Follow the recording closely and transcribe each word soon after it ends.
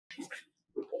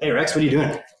Hey Rex, what are you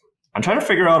doing? I'm trying to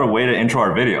figure out a way to intro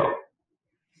our video.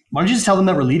 Why don't you just tell them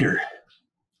that we're LEADR?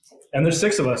 And there's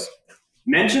 6 of us.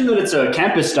 Mention that it's a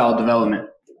campus-style development.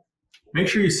 Make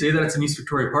sure you say that it's in East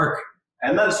Victoria Park.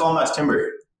 And that it's all mass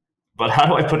timber. But how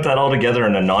do I put that all together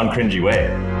in a non-cringy way?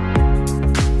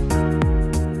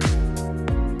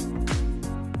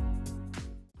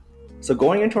 So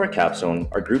going into our capstone,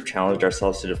 our group challenged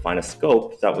ourselves to define a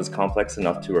scope that was complex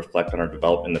enough to reflect on our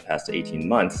development in the past 18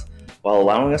 months, while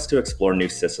allowing us to explore new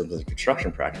systems and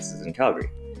construction practices in Calgary.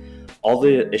 All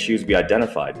the issues we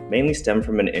identified mainly stem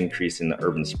from an increase in the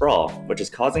urban sprawl, which is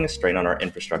causing a strain on our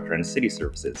infrastructure and city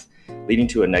services, leading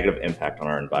to a negative impact on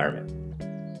our environment.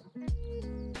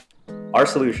 Our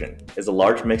solution is a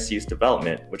large mixed-use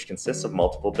development which consists of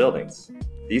multiple buildings.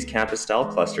 These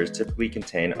campus-style clusters typically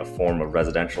contain a form of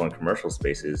residential and commercial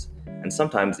spaces, and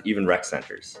sometimes even rec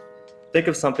centers. Think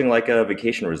of something like a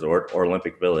vacation resort or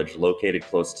Olympic Village located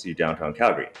close to downtown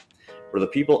Calgary, where the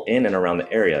people in and around the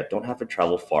area don't have to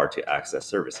travel far to access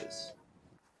services.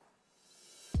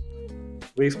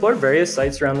 We explored various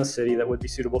sites around the city that would be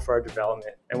suitable for our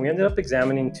development, and we ended up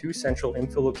examining 2 central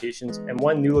infill locations and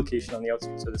 1 new location on the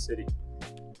outskirts of the city.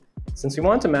 Since we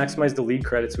wanted to maximize the LEED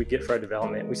credits we get for our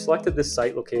development, we selected this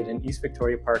site located in East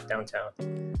Victoria Park downtown.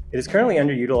 It is currently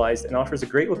underutilized and offers a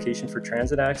great location for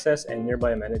transit access and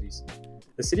nearby amenities.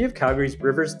 The City of Calgary's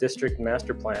Rivers District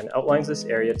Master Plan outlines this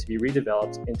area to be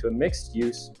redeveloped into a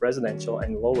mixed-use, residential,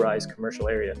 and low-rise commercial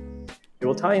area. It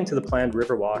will tie into the planned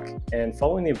Riverwalk, and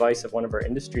following the advice of one of our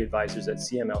industry advisors at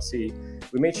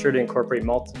CMLC, we made sure to incorporate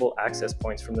multiple access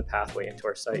points from the pathway into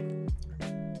our site.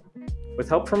 With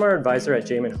help from our advisor at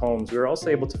Jamin Homes, we were also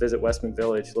able to visit Westman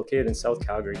Village, located in South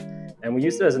Calgary, and we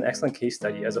used it as an excellent case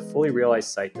study as a fully realized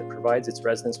site that provides its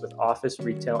residents with office,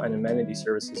 retail, and amenity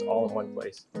services all in one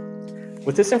place.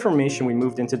 With this information, we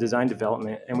moved into design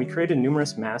development, and we created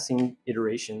numerous massing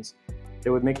iterations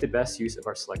that would make the best use of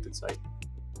our selected site.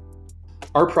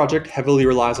 Our project heavily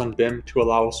relies on BIM to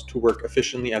allow us to work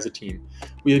efficiently as a team.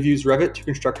 We have used Revit to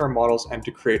construct our models and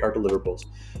to create our deliverables.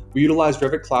 We utilized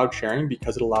Revit cloud sharing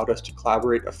because it allowed us to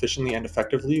collaborate efficiently and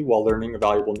effectively while learning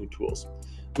valuable new tools.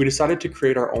 We decided to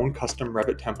create our own custom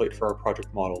Revit template for our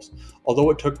project models. Although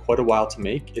it took quite a while to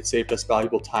make, it saved us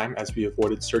valuable time as we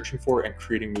avoided searching for and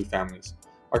creating new families.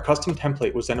 Our custom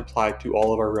template was then applied to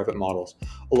all of our Revit models.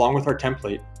 Along with our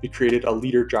template, we created a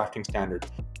LEADR drafting standard.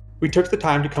 We took the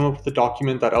time to come up with a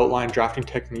document that outlined drafting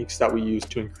techniques that we use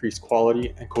to increase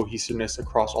quality and cohesiveness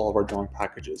across all of our drawing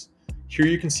packages. Here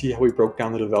you can see how we broke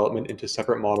down the development into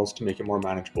separate models to make it more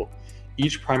manageable.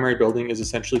 Each primary building is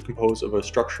essentially composed of a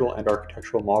structural and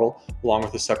architectural model, along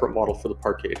with a separate model for the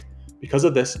parkade. Because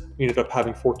of this, we ended up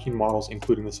having 14 models,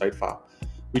 including the site file.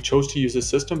 We chose to use this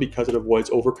system because it avoids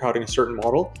overcrowding a certain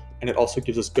model, and it also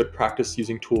gives us good practice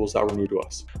using tools that were new to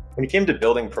us. When it came to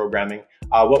building programming,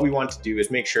 what we wanted to do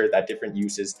is make sure that different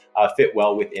uses fit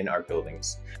well within our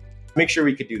buildings. To make sure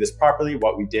we could do this properly,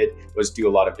 what we did was do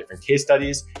a lot of different case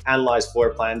studies, analyze floor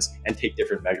plans, and take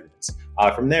different measurements.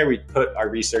 From there, we put our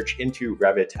research into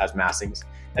Revit as massings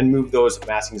and move those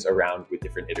massings around with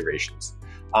different iterations.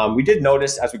 We did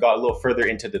notice as we got a little further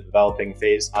into the developing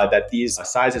phase that these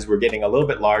sizes were getting a little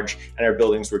bit large and our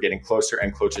buildings were getting closer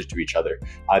and closer to each other.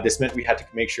 This meant we had to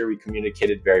make sure we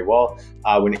communicated very well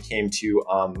when it came to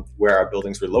where our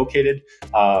buildings were located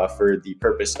for the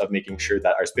purpose of making sure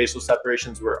that our spatial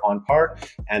separations were on par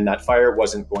and that fire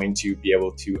wasn't going to be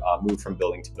able to move from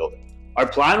building to building. Our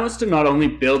plan was to not only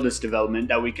build this development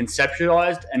that we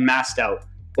conceptualized and massed out,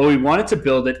 but we wanted to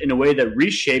build it in a way that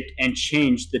reshaped and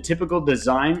changed the typical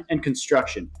design and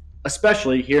construction,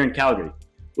 especially here in Calgary.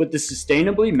 With the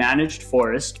sustainably managed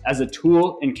forest as a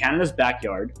tool in Canada's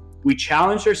backyard, we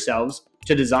challenged ourselves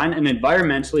to design an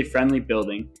environmentally friendly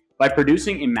building by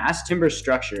producing a mass timber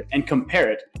structure and compare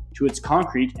it to its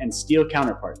concrete and steel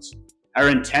counterparts. Our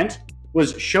intent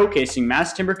was showcasing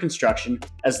mass timber construction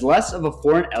as less of a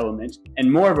foreign element and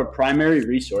more of a primary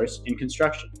resource in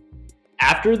construction.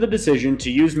 After the decision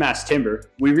to use mass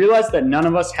timber, we realized that none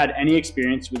of us had any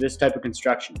experience with this type of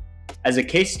construction. As a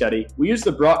case study, we used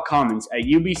the Brock Commons at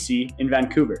UBC in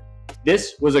Vancouver.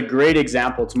 This was a great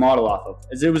example to model off of,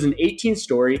 as it was an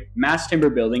 18-story mass timber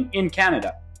building in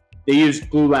Canada. They used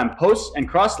glulam posts and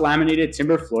cross-laminated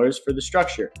timber floors for the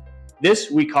structure. This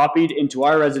we copied into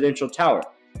our residential tower.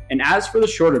 And as for the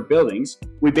shorter buildings,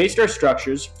 we based our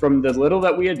structures from the little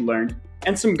that we had learned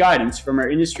and some guidance from our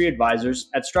industry advisors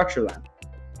at Structureland.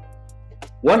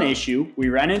 One issue we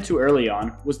ran into early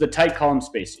on was the tight column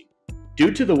spacing.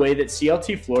 Due to the way that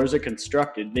CLT floors are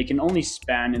constructed, they can only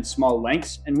span in small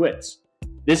lengths and widths.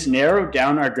 This narrowed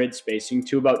down our grid spacing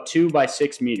to about 2 by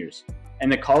 6 meters,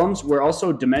 and the columns were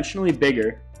also dimensionally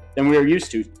bigger than we are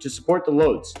used to support the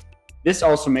loads. This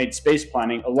also made space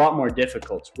planning a lot more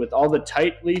difficult with all the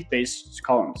tightly spaced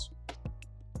columns.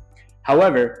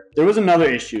 However, there was another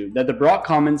issue that the Brock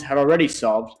Commons had already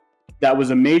solved that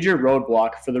was a major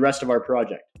roadblock for the rest of our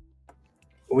project.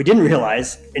 What we didn't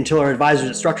realize, until our advisors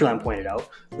at Structureland pointed out,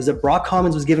 was that Brock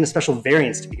Commons was given a special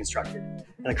variance to be constructed,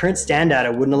 and the current stand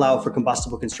data wouldn't allow for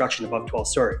combustible construction above 12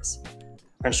 stories.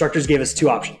 Our instructors gave us two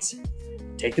options: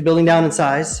 take the building down in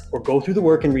size, or go through the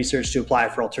work and research to apply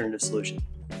for alternative solution.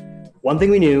 One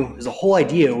thing we knew is the whole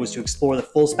idea was to explore the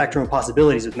full spectrum of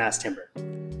possibilities with mass timber.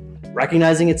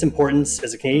 Recognizing its importance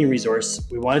as a Canadian resource,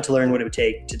 we wanted to learn what it would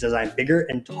take to design bigger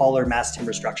and taller mass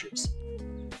timber structures.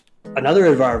 Another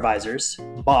of our advisors,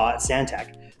 Ba at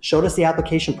Stantec, showed us the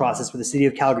application process with the City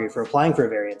of Calgary for applying for a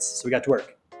variance, so we got to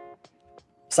work.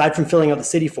 Aside from filling out the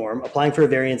city form, applying for a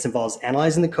variance involves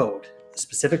analyzing the code, the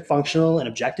specific functional and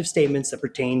objective statements that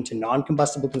pertain to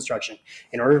non-combustible construction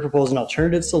in order to propose an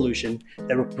alternative solution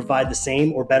that would provide the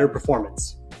same or better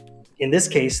performance. In this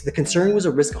case, the concern was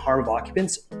a risk of harm of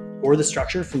occupants or the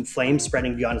structure from flames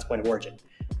spreading beyond its point of origin.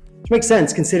 Which makes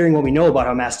sense considering what we know about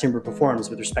how mass timber performs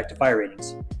with respect to fire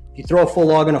ratings. If you throw a full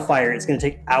log on a fire, it's going to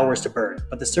take hours to burn,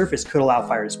 but the surface could allow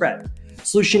fire to spread. The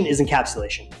solution is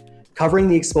encapsulation, covering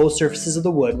the exposed surfaces of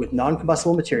the wood with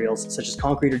non-combustible materials such as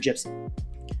concrete or gypsum.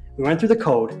 We went through the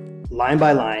code, line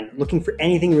by line, looking for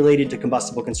anything related to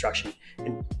combustible construction,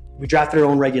 and we drafted our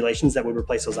own regulations that would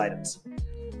replace those items.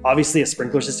 Obviously, a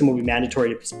sprinkler system would be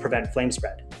mandatory to prevent flame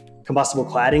spread. Combustible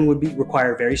cladding would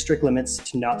require very strict limits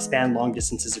to not span long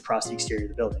distances across the exterior of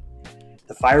the building.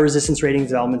 The fire resistance rating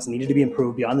developments needed to be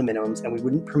improved beyond the minimums, and we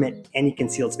wouldn't permit any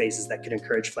concealed spaces that could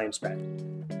encourage flame spread.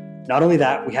 Not only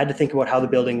that, we had to think about how the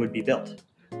building would be built.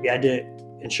 We had to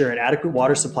ensure an adequate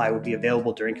water supply would be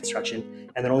available during construction,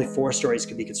 and that only 4 stories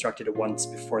could be constructed at once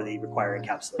before they require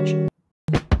encapsulation.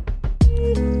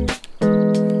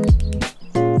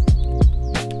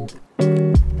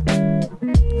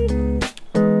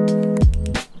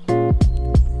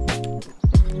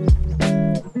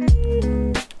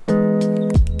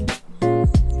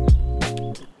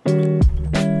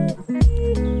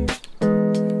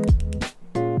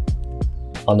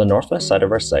 On the northwest side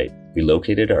of our site, we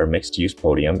located our mixed-use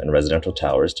podium and residential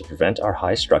towers to prevent our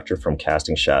high structure from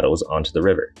casting shadows onto the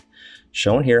river.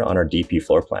 Shown here on our DP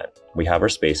floor plan, we have our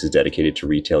spaces dedicated to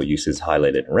retail uses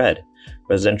highlighted in red,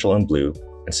 residential in blue,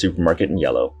 and supermarket in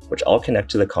yellow, which all connect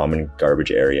to the common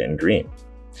garbage area in green.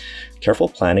 Careful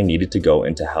planning needed to go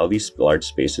into how these large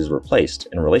spaces were placed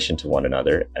in relation to one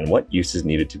another and what uses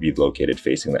needed to be located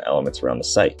facing the elements around the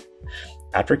site.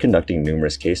 After conducting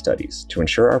numerous case studies to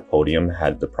ensure our podium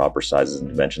had the proper sizes and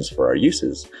dimensions for our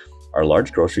uses, our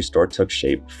large grocery store took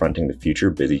shape fronting the future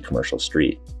busy commercial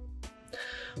street.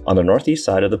 On the northeast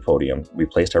side of the podium, we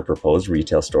placed our proposed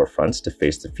retail storefronts to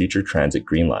face the future transit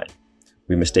green line.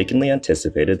 We mistakenly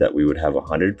anticipated that we would have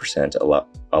 100%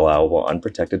 allowable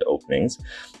unprotected openings,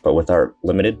 but with our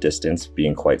limited distance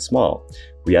being quite small,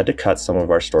 we had to cut some of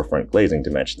our storefront glazing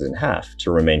dimensions in half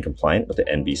to remain compliant with the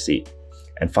NBC.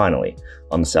 And finally,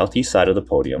 on the southeast side of the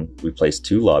podium, we placed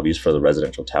 2 lobbies for the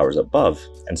residential towers above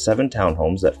and 7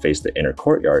 townhomes that face the inner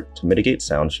courtyard to mitigate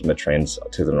sounds from the trains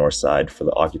to the north side for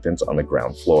the occupants on the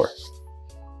ground floor.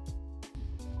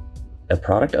 A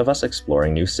product of us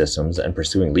exploring new systems and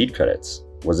pursuing LEED credits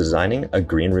was designing a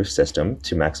green roof system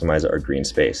to maximize our green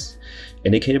space.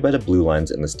 Indicated by the blue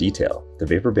lines in this detail, the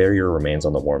vapor barrier remains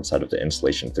on the warm side of the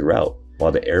insulation throughout,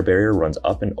 while the air barrier runs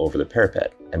up and over the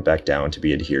parapet and back down to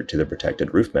be adhered to the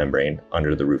protected roof membrane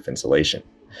under the roof insulation.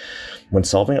 When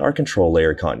solving our control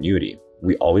layer continuity,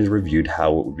 we always reviewed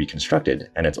how it would be constructed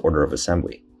and its order of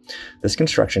assembly. This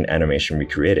construction animation we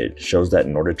created shows that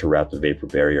in order to wrap the vapor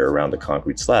barrier around the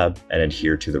concrete slab and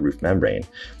adhere to the roof membrane,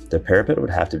 the parapet would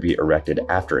have to be erected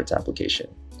after its application.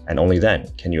 And only then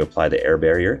can you apply the air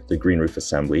barrier, the green roof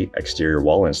assembly, exterior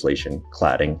wall insulation,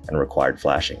 cladding, and required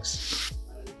flashings.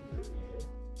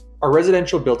 Our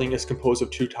residential building is composed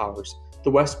of 2 towers,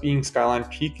 the west being Skyline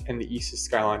Peak and the east is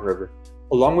Skyline River.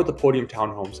 Along with the podium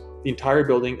townhomes, the entire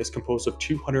building is composed of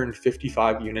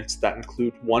 255 units that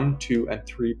include 1, 2, and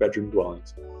 3 bedroom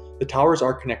dwellings. The towers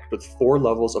are connected with 4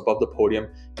 levels above the podium,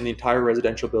 and the entire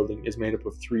residential building is made up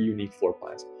of 3 unique floor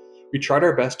plans. We tried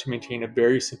our best to maintain a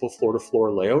very simple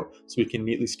floor-to-floor layout so we can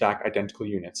neatly stack identical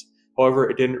units. However,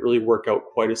 it didn't really work out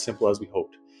quite as simple as we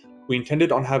hoped. We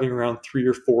intended on having around 3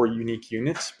 or 4 unique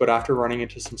units, but after running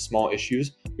into some small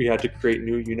issues, we had to create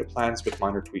new unit plans with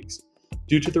minor tweaks.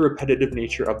 Due to the repetitive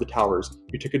nature of the towers,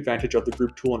 we took advantage of the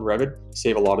group tool in Revit to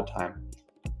save a lot of time.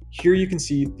 Here you can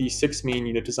see the 6 main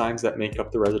unit designs that make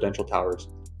up the residential towers.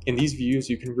 In these views,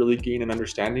 you can really gain an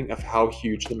understanding of how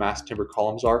huge the mass timber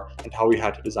columns are and how we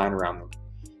had to design around them.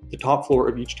 The top floor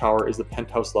of each tower is the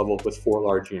penthouse level with 4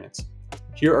 large units.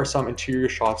 Here are some interior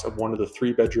shots of one of the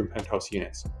 3-bedroom penthouse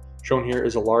units. Shown here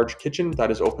is a large kitchen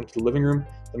that is open to the living room,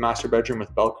 the master bedroom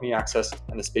with balcony access,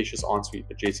 and the spacious ensuite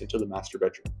adjacent to the master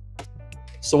bedroom.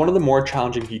 So one of the more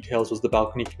challenging details was the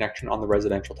balcony connection on the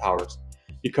residential towers.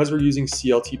 Because we're using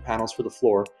CLT panels for the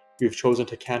floor, we've chosen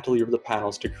to cantilever the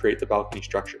panels to create the balcony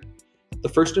structure. The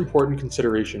first important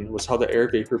consideration was how the air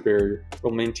vapor barrier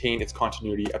will maintain its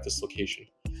continuity at this location.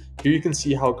 Here you can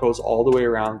see how it goes all the way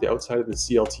around the outside of the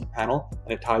CLT panel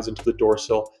and it ties into the door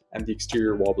sill and the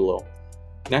exterior wall below.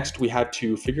 Next, we had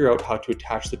to figure out how to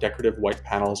attach the decorative white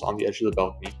panels on the edge of the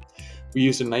balcony. We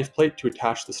used a knife plate to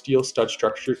attach the steel stud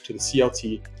structure to the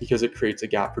CLT because it creates a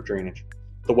gap for drainage.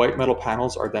 The white metal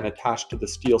panels are then attached to the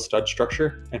steel stud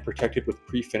structure and protected with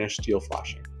pre-finished steel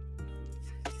flashing.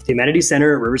 The Amenity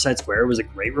Center at Riverside Square was a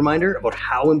great reminder about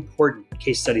how important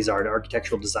case studies are to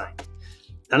architectural design.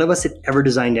 None of us had ever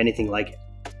designed anything like it.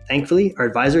 Thankfully, our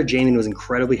advisor Jamie was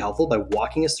incredibly helpful by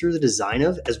walking us through the design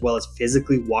of, as well as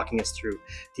physically walking us through,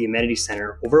 the Amenity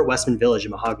Center over at Westman Village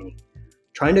in Mahogany.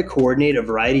 Trying to coordinate a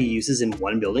variety of uses in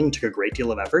one building took a great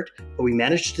deal of effort, but we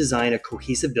managed to design a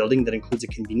cohesive building that includes a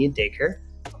convenient daycare,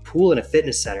 a pool and a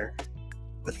fitness center,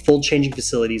 with full changing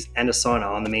facilities and a sauna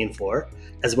on the main floor,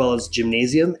 as well as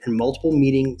gymnasium and multiple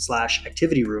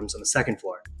meeting/activity rooms on the second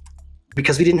floor.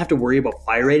 Because we didn't have to worry about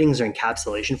fire ratings or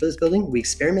encapsulation for this building, we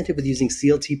experimented with using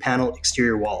CLT panel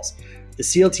exterior walls. The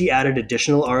CLT added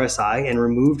additional RSI and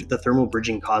removed the thermal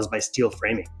bridging caused by steel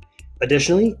framing.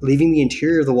 Additionally, leaving the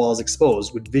interior of the walls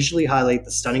exposed would visually highlight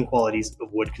the stunning qualities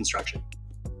of wood construction.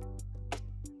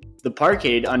 The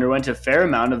parkade underwent a fair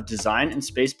amount of design and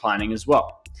space planning as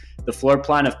well. The floor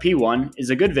plan of P1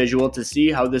 is a good visual to see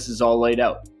how this is all laid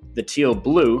out. The teal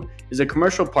blue is a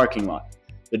commercial parking lot.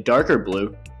 The darker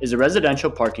blue is a residential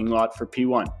parking lot for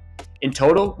P1. In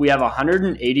total, we have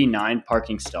 189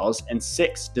 parking stalls and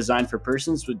 6 designed for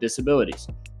persons with disabilities.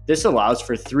 This allows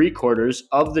for 3/4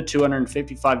 of the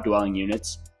 255 dwelling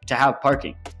units to have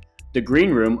parking. The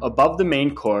green room above the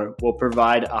main core will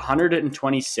provide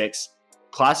 126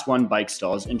 Class 1 bike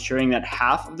stalls, ensuring that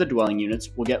half of the dwelling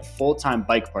units will get full-time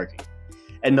bike parking.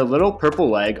 And the little purple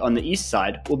leg on the east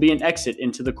side will be an exit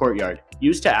into the courtyard,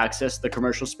 used to access the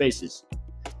commercial spaces.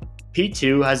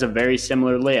 P2 has a very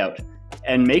similar layout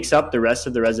and makes up the rest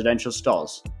of the residential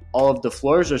stalls. All of the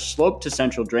floors are sloped to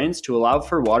central drains to allow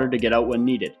for water to get out when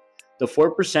needed. The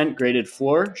 4% graded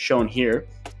floor, shown here,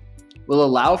 will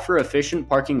allow for efficient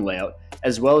parking layout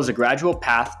as well as a gradual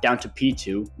path down to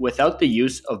P2 without the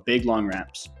use of big long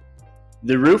ramps.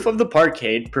 The roof of the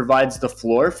parkade provides the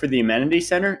floor for the amenity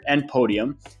center and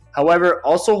podium, however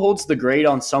also holds the grade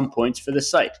on some points for the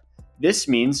site. This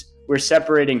means we're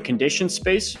separating conditioned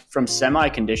space from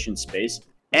semi-conditioned space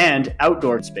and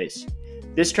outdoor space.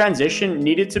 This transition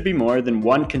needed to be more than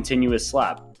one continuous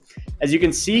slab. As you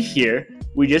can see here,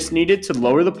 we just needed to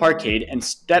lower the parkade and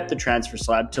step the transfer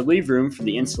slab to leave room for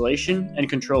the insulation and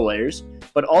control layers,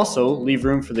 but also leave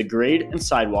room for the grade and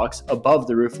sidewalks above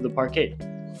the roof of the parkade.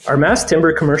 Our mass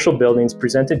timber commercial buildings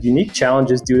presented unique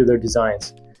challenges due to their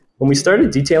designs. When we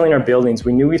started detailing our buildings,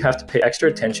 we knew we'd have to pay extra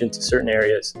attention to certain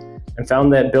areas, and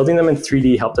found that building them in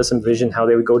 3D helped us envision how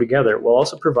they would go together, while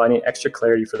also providing extra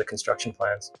clarity for the construction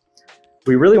plans.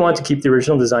 We really want to keep the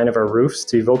original design of our roofs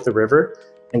to evoke the river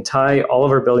and tie all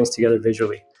of our buildings together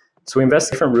visually. So we invested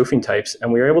in different roofing types,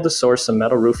 and we were able to source some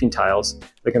metal roofing tiles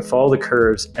that can follow the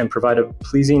curves and provide a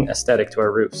pleasing aesthetic to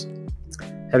our roofs.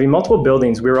 Having multiple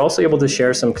buildings, we were also able to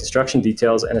share some construction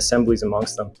details and assemblies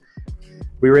amongst them.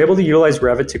 We were able to utilize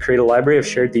Revit to create a library of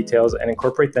shared details and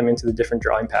incorporate them into the different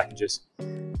drawing packages.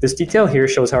 This detail here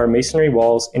shows how our masonry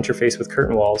walls interface with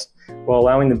curtain walls, while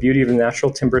allowing the beauty of the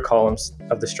natural timber columns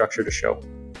of the structure to show.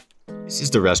 This is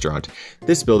the restaurant.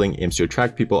 This building aims to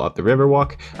attract people up the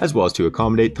Riverwalk, as well as to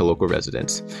accommodate the local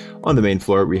residents. On the main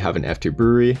floor, we have an F2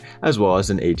 brewery, as well as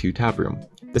an A2 tap room.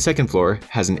 The second floor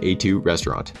has an A2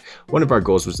 restaurant. One of our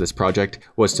goals with this project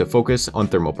was to focus on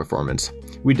thermal performance.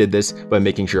 We did this by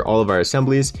making sure all of our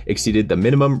assemblies exceeded the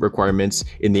minimum requirements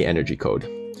in the energy code.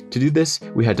 To do this,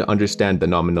 we had to understand the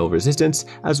nominal resistance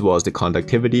as well as the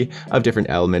conductivity of different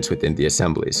elements within the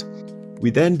assemblies. We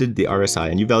then did the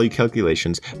RSI and U-value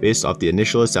calculations based off the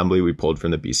initial assembly we pulled from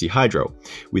the BC Hydro.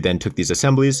 We then took these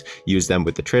assemblies, used them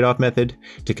with the trade-off method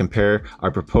to compare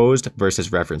our proposed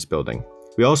versus reference building.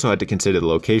 We also had to consider the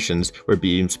locations where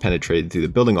beams penetrated through the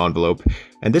building envelope,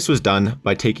 and this was done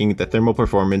by taking the thermal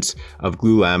performance of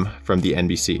glue lam from the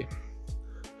NBC.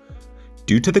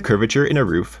 Due to the curvature in a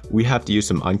roof, we have to use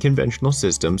some unconventional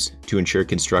systems to ensure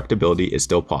constructability is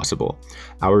still possible.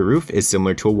 Our roof is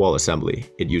similar to a wall assembly.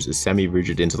 It uses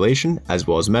semi-rigid insulation as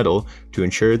well as metal to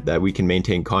ensure that we can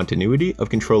maintain continuity of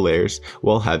control layers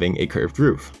while having a curved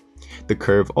roof. The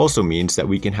curve also means that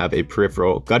we can have a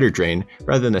peripheral gutter drain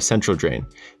rather than a central drain.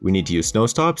 We need to use snow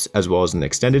stops as well as an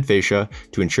extended fascia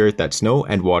to ensure that snow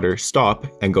and water stop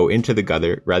and go into the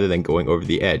gutter rather than going over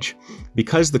the edge.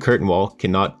 Because the curtain wall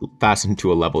cannot fasten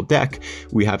to a level deck,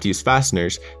 we have to use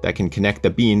fasteners that can connect the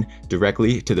beam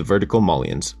directly to the vertical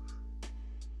mullions.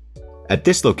 At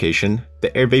this location,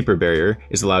 the air vapor barrier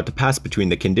is allowed to pass between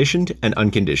the conditioned and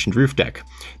unconditioned roof deck.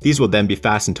 These will then be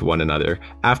fastened to one another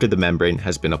after the membrane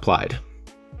has been applied.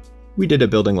 We did a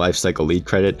building life cycle LEED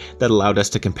credit that allowed us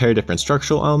to compare different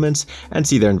structural elements and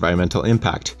see their environmental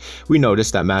impact. We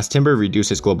noticed that mass timber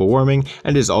reduces global warming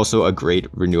and is also a great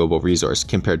renewable resource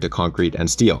compared to concrete and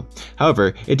steel.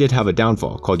 However, it did have a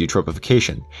downfall called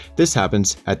eutrophication. This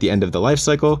happens at the end of the life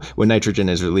cycle when nitrogen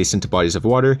is released into bodies of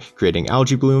water, creating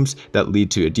algae blooms that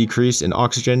lead to a decrease in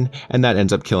oxygen, and that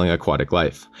ends up killing aquatic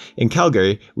life. In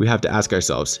Calgary, we have to ask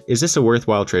ourselves, is this a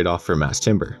worthwhile trade-off for mass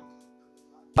timber?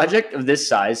 Project of this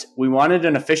size, we wanted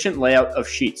an efficient layout of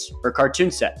sheets or cartoon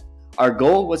set. Our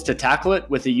goal was to tackle it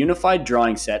with a unified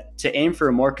drawing set to aim for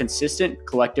a more consistent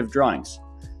collective drawings.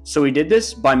 So we did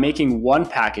this by making one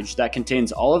package that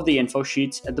contains all of the info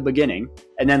sheets at the beginning,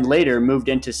 and then later moved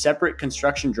into separate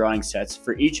construction drawing sets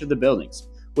for each of the buildings,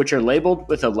 which are labeled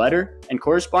with a letter and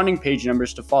corresponding page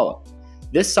numbers to follow.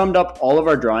 This summed up all of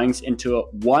our drawings into a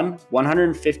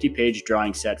 150-page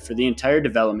drawing set for the entire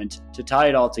development to tie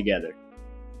it all together.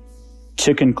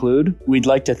 To conclude, we'd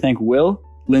like to thank Will,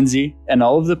 Lindsay, and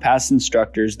all of the past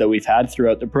instructors that we've had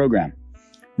throughout the program.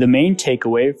 The main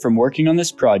takeaway from working on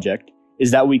this project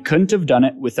is that we couldn't have done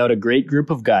it without a great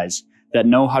group of guys that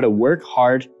know how to work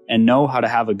hard and know how to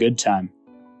have a good time.